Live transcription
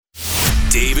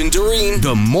Dave and Doreen,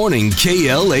 the morning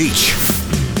KLH.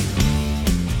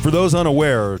 For those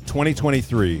unaware,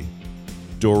 2023,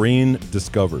 Doreen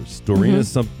discovers. Doreen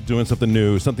is doing something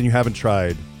new, something you haven't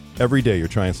tried. Every day you're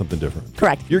trying something different.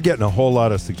 Correct. You're getting a whole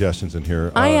lot of suggestions in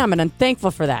here. I am, and I'm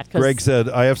thankful for that. Greg said,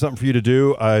 I have something for you to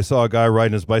do. I saw a guy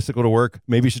riding his bicycle to work.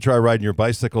 Maybe you should try riding your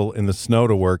bicycle in the snow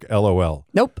to work. LOL.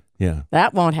 Nope. Yeah.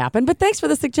 That won't happen, but thanks for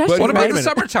the suggestion. But What about wait a the minute.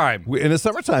 summertime? In the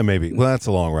summertime, maybe. Well, that's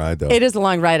a long ride, though. It is a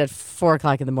long ride at 4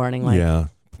 o'clock in the morning. Yeah.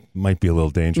 Might be a little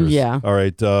dangerous. Yeah. All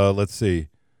right. Let's see.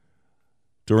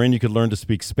 Doreen, you could learn to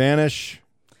speak Spanish.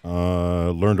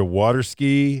 Learn to water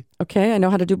ski. Okay, I know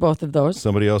how to do both of those.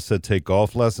 Somebody else said take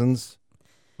golf lessons.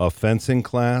 A fencing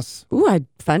class. Ooh,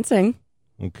 fencing.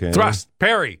 Okay. Thrust,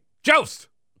 parry, joust.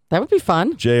 That would be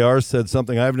fun. JR said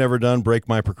something I've never done. Break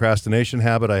my procrastination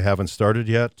habit. I haven't started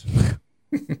yet.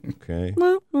 Okay.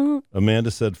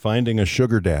 Amanda said finding a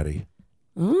sugar daddy.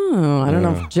 Oh, I don't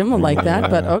know if Jim will like that,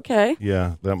 but okay.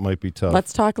 Yeah, that might be tough.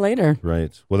 Let's talk later.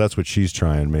 Right. Well, that's what she's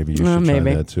trying. Maybe you should try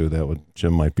that too.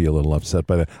 Jim might be a little upset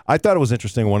by that. I thought it was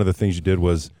interesting. One of the things you did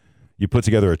was you put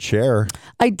together a chair.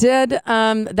 I did.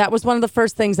 That was one of the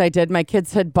first things I did. My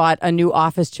kids had bought a new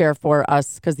office chair for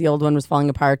us because the old one was falling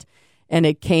apart. And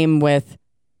it came with,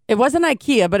 it wasn't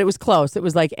IKEA, but it was close. It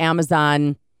was like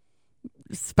Amazon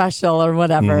special or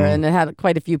whatever. And it had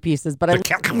quite a few pieces. But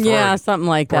something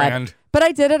like brand. that. But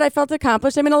I did it. I felt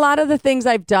accomplished. I mean, a lot of the things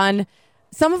I've done,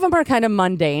 some of them are kind of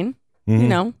mundane, you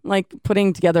know, like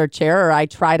putting together a chair, or I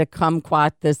tried a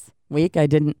kumquat this week. I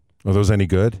didn't. Are those any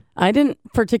good? I didn't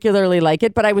particularly like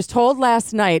it, but I was told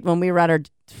last night when we were at our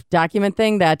document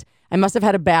thing that I must have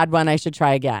had a bad one. I should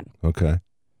try again. Okay.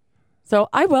 So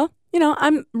I will. You know,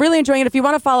 I'm really enjoying it. If you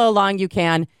want to follow along, you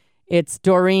can. It's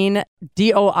Doreen,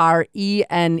 Dorene,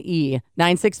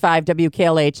 965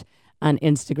 WKLH on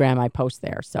Instagram. I post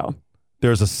there. So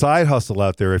there's a side hustle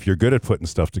out there if you're good at putting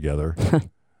stuff together.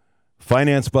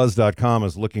 FinanceBuzz.com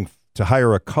is looking to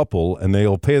hire a couple, and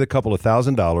they'll pay the couple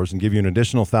 $1,000 and give you an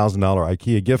additional $1,000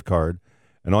 IKEA gift card.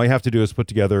 And all you have to do is put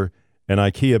together an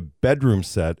IKEA bedroom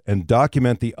set and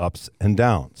document the ups and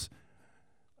downs.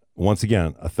 Once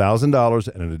again, $1,000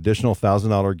 and an additional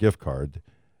 $1,000 gift card.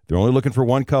 They're only looking for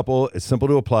one couple. It's simple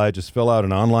to apply. Just fill out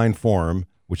an online form,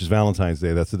 which is Valentine's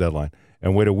Day. That's the deadline.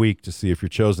 And wait a week to see if you're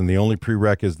chosen. The only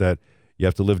prereq is that you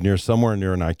have to live somewhere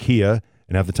near an IKEA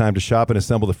and have the time to shop and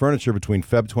assemble the furniture between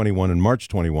Feb 21 and March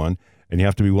 21. And you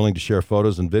have to be willing to share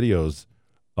photos and videos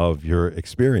of your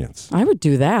experience. I would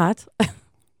do that.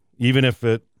 Even if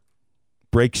it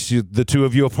breaks the two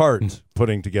of you apart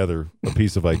putting together a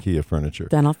piece of IKEA furniture.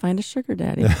 Then I'll find a sugar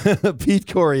daddy. Pete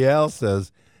Coriel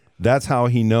says that's how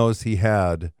he knows he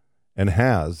had and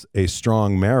has a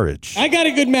strong marriage. I got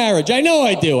a good marriage. I know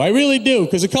I do. I really do.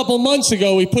 Because a couple months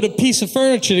ago, we put a piece of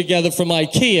furniture together from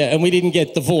IKEA, and we didn't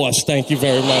get divorced. Thank you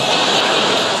very much.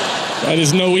 That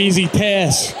is no easy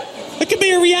task. It could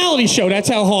be a reality show. That's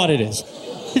how hard it is.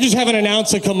 You just have an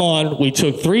announcer come on. We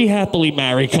took 3 happily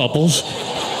married couples,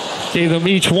 gave them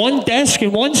each one desk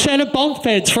and one set of bunk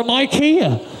beds from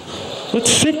IKEA.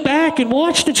 Let's sit back and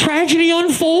watch the tragedy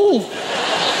unfold.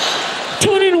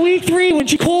 Tune in week 3 when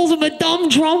she calls him a dumb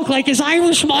drunk like his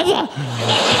Irish mother.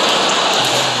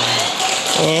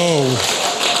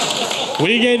 Oh.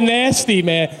 We get nasty,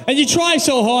 man. And you try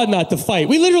so hard not to fight.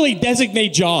 We literally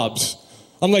designate jobs.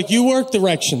 I'm like, you work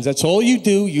directions. That's all you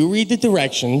do. You read the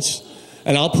directions,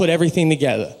 and I'll put everything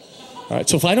together. All right,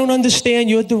 so if I don't understand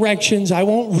your directions, I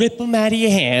won't rip them out of your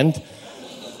hand.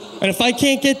 And if I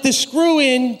can't get the screw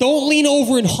in, don't lean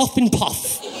over and huff and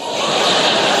puff.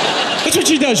 That's what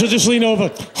she does. She'll just lean over.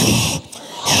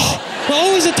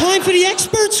 Oh, is it time for the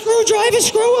expert screwdriver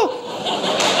screwer?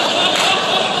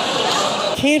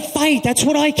 Can't fight. That's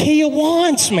what IKEA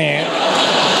wants, man.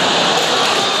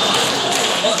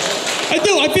 I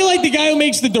do. I feel like the guy who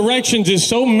makes the directions is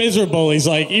so miserable. He's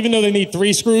like, even though they need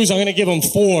 3 screws, I'm going to give them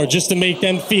 4 just to make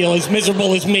them feel as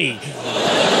miserable as me.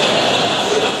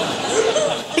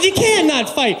 But you can't not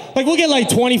fight. Like, we'll get like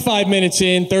 25 minutes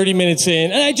in, 30 minutes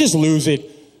in, and I just lose it.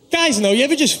 Guys know, you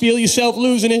ever just feel yourself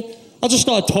losing it? I'll just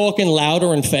start talking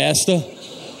louder and faster.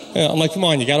 Yeah, I'm like, come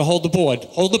on, you got to hold the board.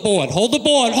 Hold the board. Hold the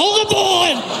board. Hold the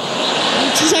board!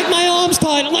 She's like, my arm's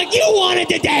tight. I'm like, you wanted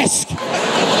the desk!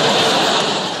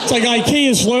 It's like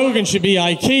IKEA's slogan should be,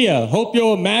 IKEA, hope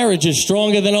your marriage is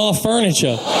stronger than our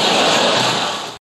furniture.